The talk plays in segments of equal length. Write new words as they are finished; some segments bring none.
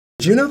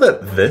Did you know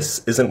that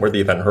this isn't where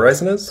the event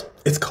horizon is?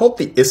 It's called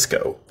the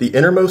ISCO, the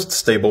Innermost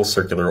Stable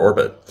Circular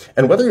Orbit.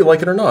 And whether you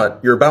like it or not,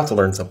 you're about to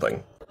learn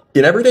something.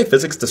 In everyday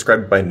physics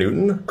described by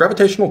Newton,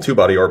 gravitational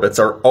two-body orbits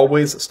are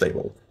always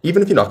stable,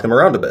 even if you knock them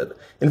around a bit.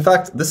 In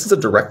fact, this is a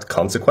direct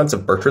consequence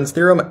of Bertrand's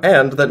theorem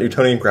and that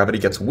Newtonian gravity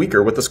gets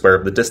weaker with the square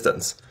of the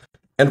distance.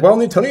 And while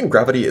Newtonian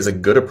gravity is a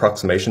good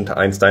approximation to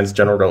Einstein's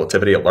general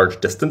relativity at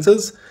large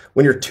distances,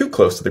 when you're too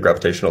close to the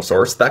gravitational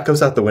source, that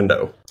goes out the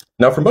window.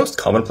 Now, for most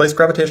commonplace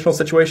gravitational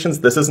situations,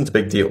 this isn't a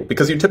big deal,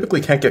 because you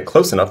typically can't get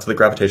close enough to the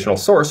gravitational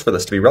source for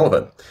this to be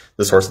relevant.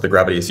 The source of the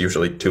gravity is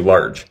usually too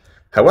large.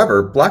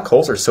 However, black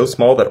holes are so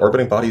small that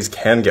orbiting bodies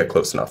can get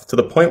close enough, to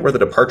the point where the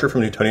departure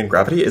from Newtonian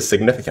gravity is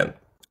significant.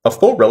 A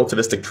full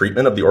relativistic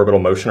treatment of the orbital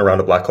motion around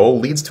a black hole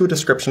leads to a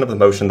description of the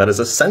motion that is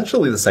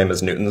essentially the same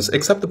as Newton's,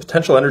 except the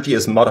potential energy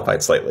is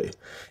modified slightly.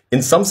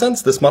 In some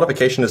sense, this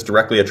modification is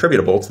directly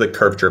attributable to the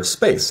curvature of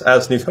space,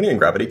 as Newtonian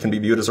gravity can be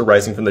viewed as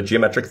arising from the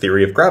geometric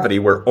theory of gravity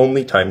where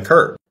only time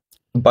curves.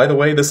 By the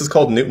way, this is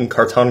called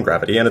Newton-Cartan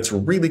gravity, and it's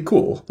really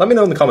cool. Let me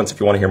know in the comments if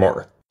you want to hear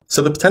more.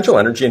 So the potential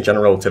energy in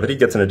general relativity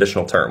gets an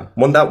additional term,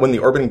 one that when the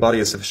orbiting body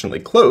is sufficiently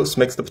close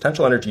makes the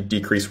potential energy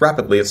decrease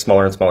rapidly at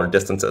smaller and smaller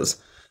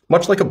distances.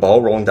 Much like a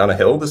ball rolling down a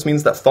hill, this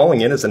means that falling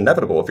in is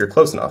inevitable if you're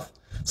close enough.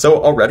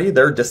 So already,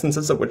 there are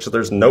distances at which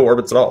there's no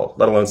orbits at all,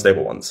 let alone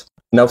stable ones.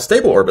 Now,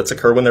 stable orbits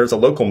occur when there's a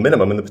local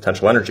minimum in the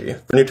potential energy.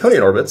 For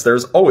Newtonian orbits,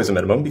 there's always a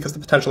minimum because the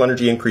potential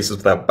energy increases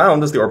without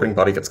bound as the orbiting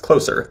body gets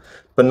closer,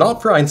 but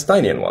not for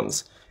Einsteinian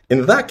ones.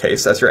 In that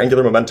case, as your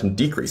angular momentum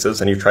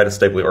decreases and you try to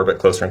stably orbit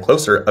closer and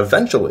closer,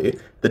 eventually,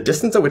 the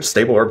distance at which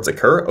stable orbits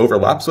occur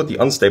overlaps with the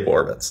unstable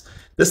orbits.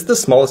 This is the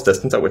smallest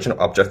distance at which an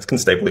object can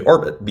stably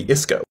orbit, the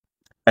ISCO.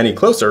 Any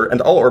closer,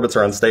 and all orbits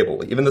are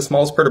unstable, even the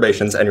smallest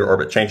perturbations and your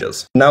orbit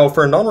changes. Now,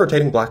 for a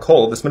non-rotating black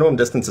hole, this minimum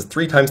distance is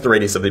 3 times the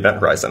radius of the event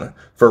horizon.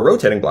 For a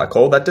rotating black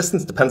hole, that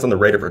distance depends on the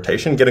rate of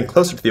rotation, getting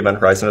closer to the event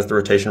horizon as the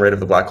rotation rate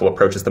of the black hole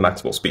approaches the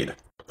maximal speed.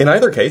 In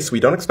either case, we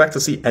don't expect to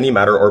see any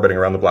matter orbiting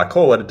around the black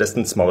hole at a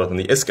distance smaller than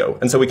the ISCO,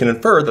 and so we can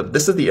infer that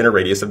this is the inner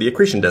radius of the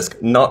accretion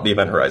disk, not the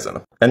event horizon.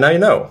 And now you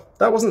know.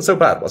 That wasn't so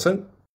bad, was it?